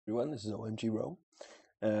Everyone, this is OMG Rome.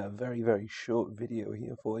 Very short video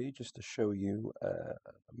here for you just to show you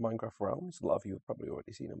Minecraft Realms. A lot of you have probably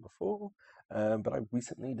already seen them before, but I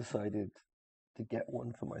recently decided to get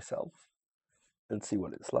one for myself and see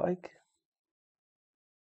what it's like.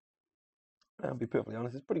 I'll be perfectly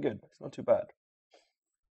honest, it's pretty good. It's not too bad.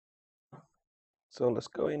 So let's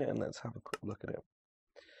go in and let's have a quick look at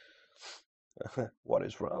it. What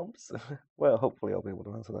is Realms? Well, hopefully I'll be able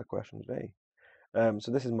to answer that question today.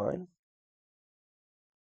 So this is mine.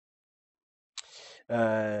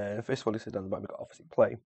 First of all, you sit down the bottom, we've got obviously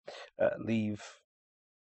play, leave,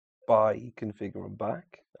 buy, configure, and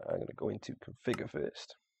back. I'm going to go into configure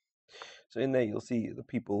first. So in there, you'll see the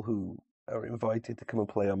people who are invited to come and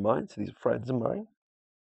play on mine. So these are friends of mine.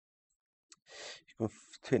 You can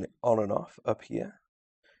turn it on and off up here.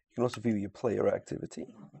 You can also view your player activity.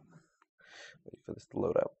 Wait for this to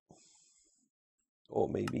load up. Or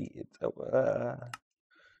maybe it's, here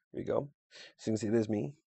we go. So you can see there's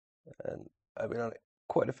me. And I've been on it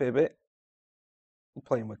quite a fair bit. I'm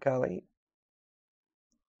playing with Callie.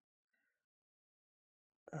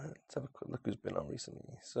 Let's have a quick look who's been on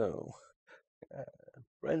recently. So,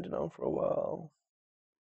 Brendan on for a while.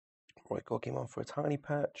 Royco came on for a tiny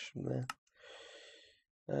patch from there.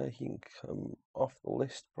 He can come off the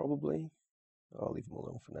list probably. I'll leave him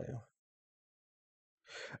alone for now.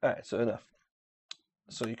 Alright, so enough.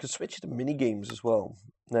 So you can switch to mini games as well.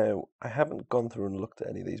 Now, I haven't gone through and looked at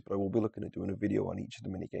any of these, but I will be looking at doing a video on each of the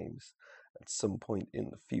mini games at some point in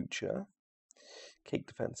the future. Cake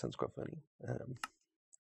defense sounds quite funny. And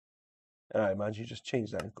I imagine you just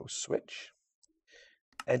change that and go switch.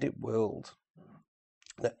 Edit world.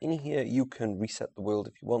 Now in here you can reset the world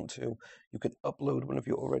if you want to. You can upload one of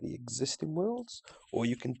your already existing worlds, or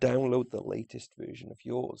you can download the latest version of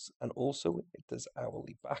yours. And also it does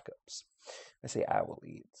hourly backups. I say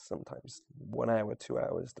hourly, it's sometimes 1 hour, 2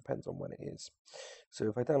 hours, depends on when it is. So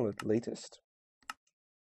if I download the latest,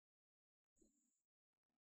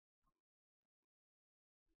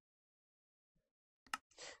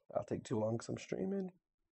 that'll take too long because I'm streaming.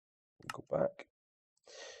 Go back.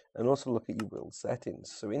 And also look at your world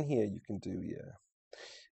settings. So in here you can do your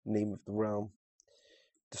name of the realm,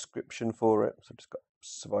 description for it. So I've just got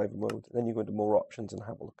survival mode. And then you go into more options and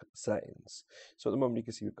have a look at the settings. So at the moment you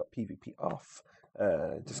can see we've got PvP off,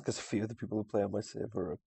 just because a few of the people who play on my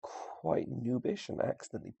server are quite noobish and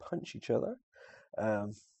accidentally punch each other.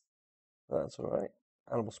 That's alright.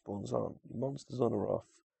 Animal spawns on, monsters on or off,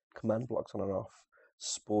 command blocks on or off,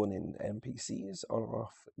 spawning NPCs on or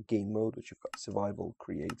off, game mode, which you've got survival,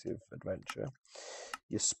 creative, adventure.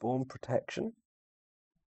 Your spawn protection.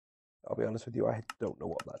 I'll be honest with you, I don't know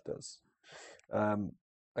what that does. I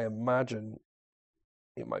imagine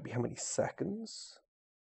it might be how many seconds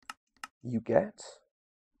you get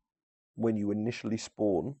when you initially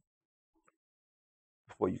spawn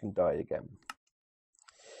before you can die again.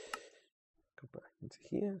 Go back into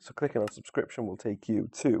here. So clicking on subscription will take you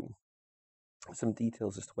to some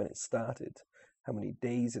details as to when it started, how many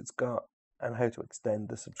days it's got, and how to extend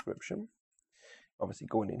the subscription. Obviously,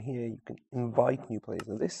 going in here, you can invite new players.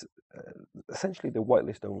 Now, this essentially they're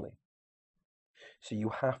whitelist only, so you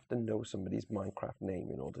have to know somebody's Minecraft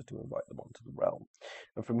name in order to invite them onto the realm.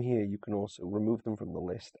 And from here, you can also remove them from the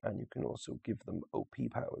list, and you can also give them OP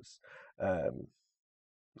powers.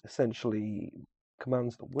 Essentially,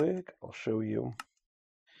 commands that work. I'll show you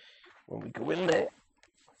when we go in there.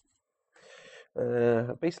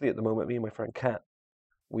 Basically, at the moment, me and my friend Kat,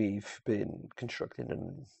 we've been constructing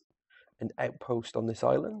an outpost on this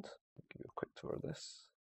island. I'll give you a quick tour of this.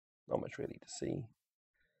 Not much really to see.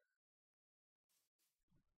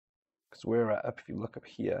 Because we're at, if you look up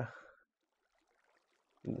here,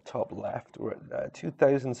 in the top left, we're at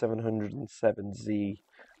 2707 Z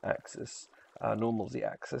axis. Normal Z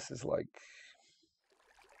axis is like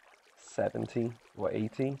 70 or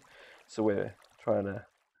 80. So we're trying to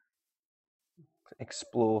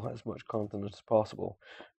explore as much continent as possible,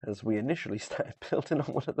 as we initially started building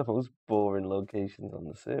on one of the most boring locations on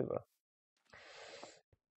the server.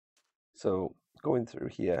 So going through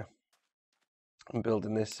here and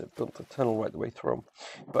building this, I built a tunnel right the way through,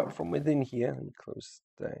 but from within here, let me close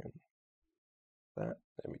down that,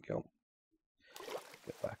 there we go,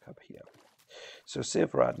 get back up here. So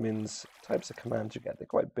server admins, types of commands you get, they're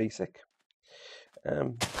quite basic,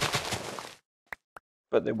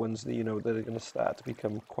 but they're ones that you know that are going to start to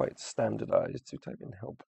become quite standardized. To type in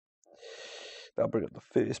help, that'll bring up the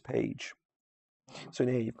first page. So in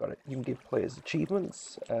here you've got it. You can give players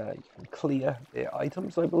achievements. You can clear their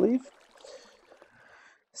items, I believe.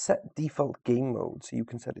 Set default game mode, so you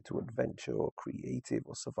can set it to adventure or creative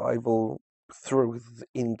or survival. through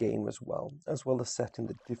in-game as well as setting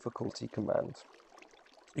the difficulty command.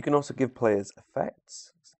 You can also give players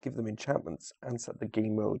effects, give them enchantments, and set the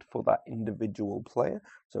game mode for that individual player.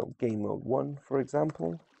 So game mode 1, for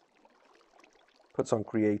example, puts on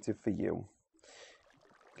creative for you.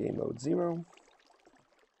 Game mode 0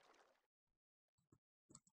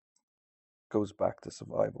 goes back to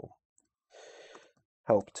survival.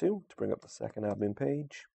 Help 2 to bring up the second admin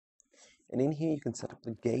page. And in here you can set up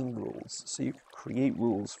the game rules. So you can create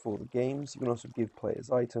rules for the games. You can also give players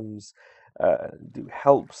items, do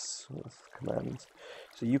helps with commands.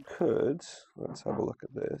 So you could, let's have a look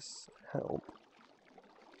at this, help,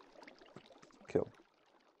 kill,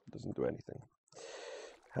 doesn't do anything.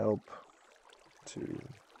 Help to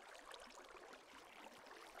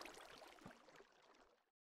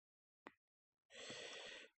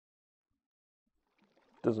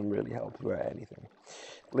doesn't really help you at anything.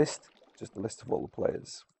 List, just a list of all the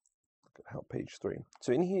players. Help page 3.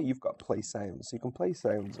 So in here you've got play sounds. So you can play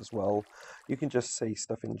sounds as well. You can just say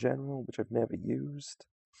stuff in general, which I've never used.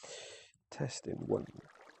 Testing 1,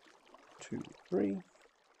 2, 3.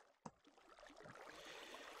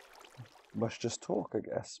 Must just talk, I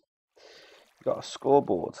guess. You've got a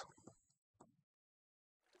scoreboard.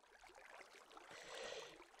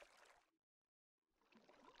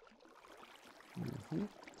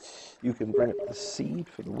 You can bring up the seed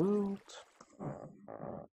for the world.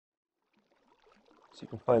 So you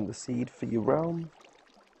can find the seed for your realm,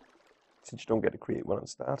 since you don't get to create one on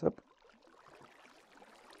startup.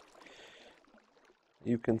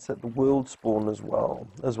 You can set the world spawn as well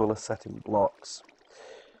as setting blocks.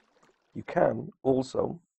 You can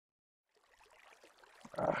also,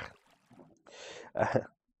 I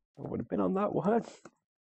would have been on that one.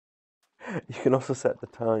 You can also set the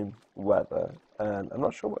time, weather, and I'm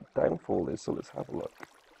not sure what downfall is, so let's have a look.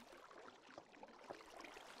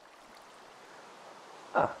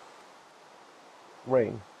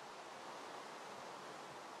 Rain.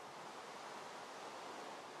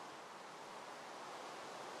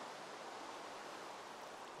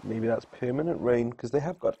 Maybe that's permanent rain, because they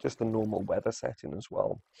have got just a normal weather setting as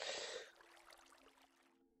well.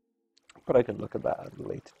 But I can look at that at a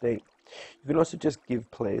later date. You can also just give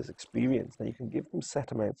players experience. Now you can give them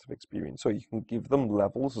set amounts of experience, so you can give them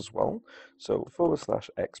levels as well. So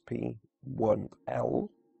 /XP 1L,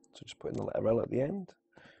 so just putting the letter L at the end,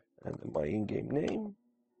 and then my in-game name.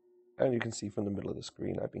 And you can see from the middle of the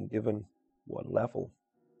screen I've been given 1 level.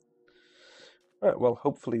 Right, well,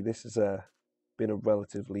 hopefully this has been a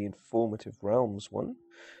relatively informative Realms one.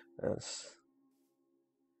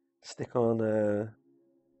 Stick on,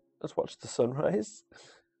 let's watch the sunrise.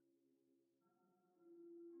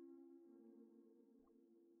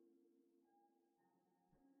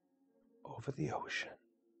 Over the ocean.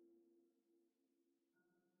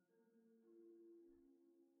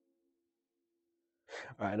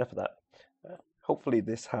 Alright, enough of that. Hopefully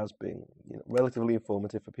this has been relatively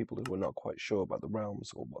informative for people who are not quite sure about the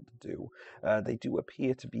realms or what to do. They do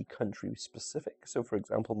appear to be country specific. So for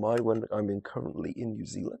example, my one, I'm currently in New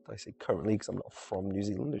Zealand. I say currently because I'm not from New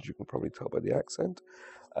Zealand, as you can probably tell by the accent.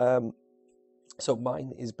 So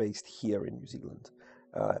mine is based here in New Zealand.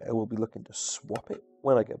 I will be looking to swap it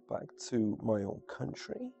when I get back to my own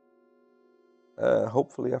country.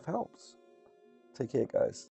 Hopefully I've helped. Take care, guys.